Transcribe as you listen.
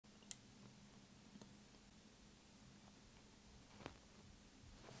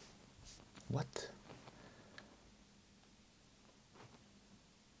What?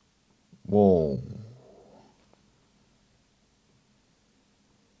 Whoa.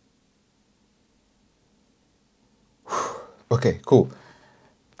 Okay, cool.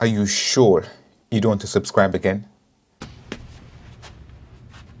 Are you sure you don't want to subscribe again?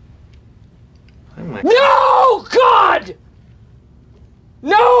 No, God!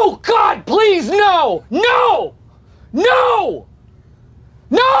 No, God, please, no! No! No!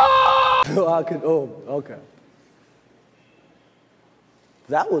 No! Okay.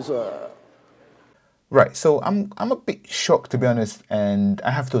 That was a... Right, so I'm a bit shocked, to be honest, and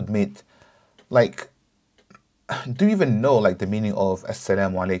I have to admit, like, do you even know like the meaning of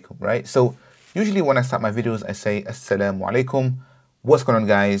Assalamu alaikum, right? So usually when I start my videos, I say Assalamu alaikum, what's going on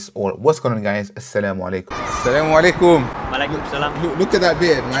guys, or what's going on guys, Assalamu alaikum. Assalamu alaikum. Walaikum salam. Look at that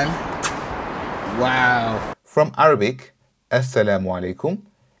beard, man. Wow. From Arabic, Assalamu alaikum,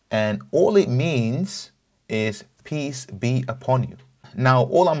 and all it means is peace be upon you. Now,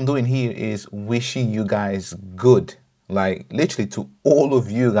 all I'm doing here is wishing you guys good, like literally to all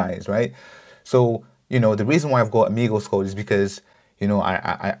of you guys, right? So, you know, the reason why I've got Amigoscode is because, you know,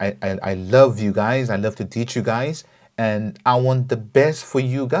 I love you guys. I love to teach you guys, and I want the best for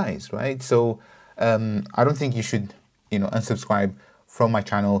you guys, right? So I don't think you should, you know, unsubscribe from my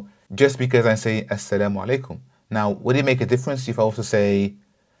channel just because I say Assalamu alaikum. Now, would it make a difference if I also say,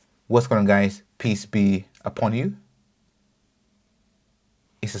 what's going on guys, peace be upon you?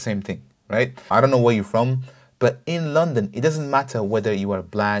 It's the same thing, right? I don't know where you're from, but in London, it doesn't matter whether you are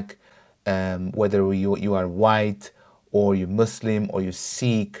black, whether you are white, or you're Muslim, or you're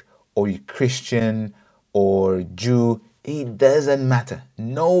Sikh, or you're Christian, or Jew. It doesn't matter.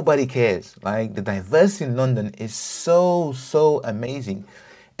 Nobody cares. Like, the diversity in London is so amazing.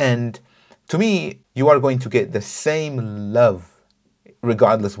 And to me, you are going to get the same love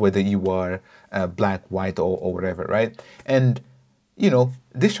regardless whether you are black, white, or whatever, right? And, you know,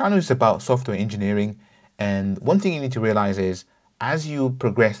 this channel is about software engineering. And one thing you need to realize is, as you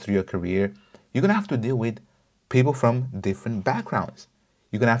progress through your career, you're going to have to deal with people from different backgrounds.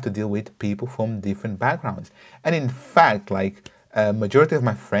 You're going to have to deal with people from different backgrounds. And in fact, like, majority of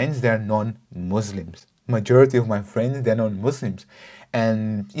my friends, they're non-Muslims. Majority of my friends, they're non-Muslims.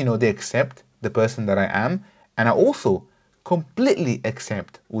 And, you know, they accept the person that I am. And I also completely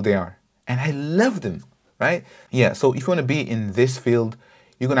accept who they are. And I love them, right? Yeah, so if you want to be in this field,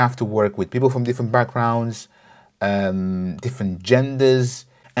 you're going to have to work with people from different backgrounds, different genders,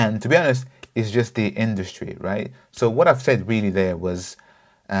 and to be honest, it's just the industry, right? So what I've said really there was,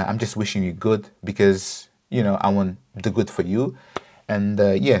 I'm just wishing you good because, you know, I want the good for you. And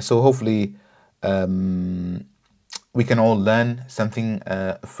yeah, so hopefully we can all learn something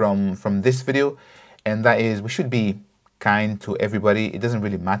from this video, and that is we should be kind to everybody. It doesn't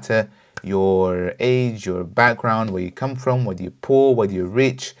really matter your age, your background, where you come from, whether you're poor, whether you're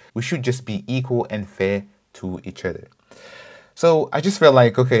rich. We should just be equal and fair to each other. So I just felt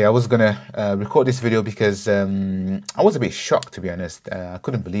like, okay, I was gonna record this video because I was a bit shocked, to be honest. I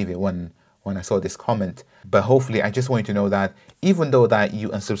couldn't believe it when I saw this comment. But hopefully, I just want you to know that even though that you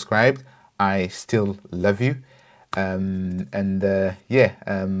unsubscribed, I still love you. Yeah,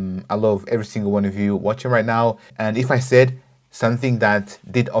 I love every single one of you watching right now. And if I said something that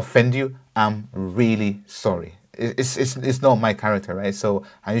did offend you, I'm really sorry. It's not my character, right? So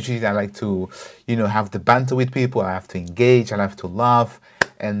I like to, you know, have the banter with people. I have to engage. I have to laugh,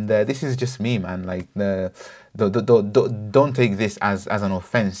 and this is just me, man. Like, don't take this as an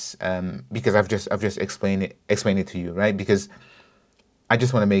offense, because I've just explained it to you, right? Because I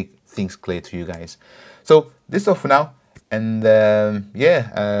just want to make things clear to you guys. So this is all for now, and yeah,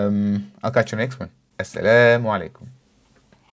 I'll catch you next one. Assalamu alaikum.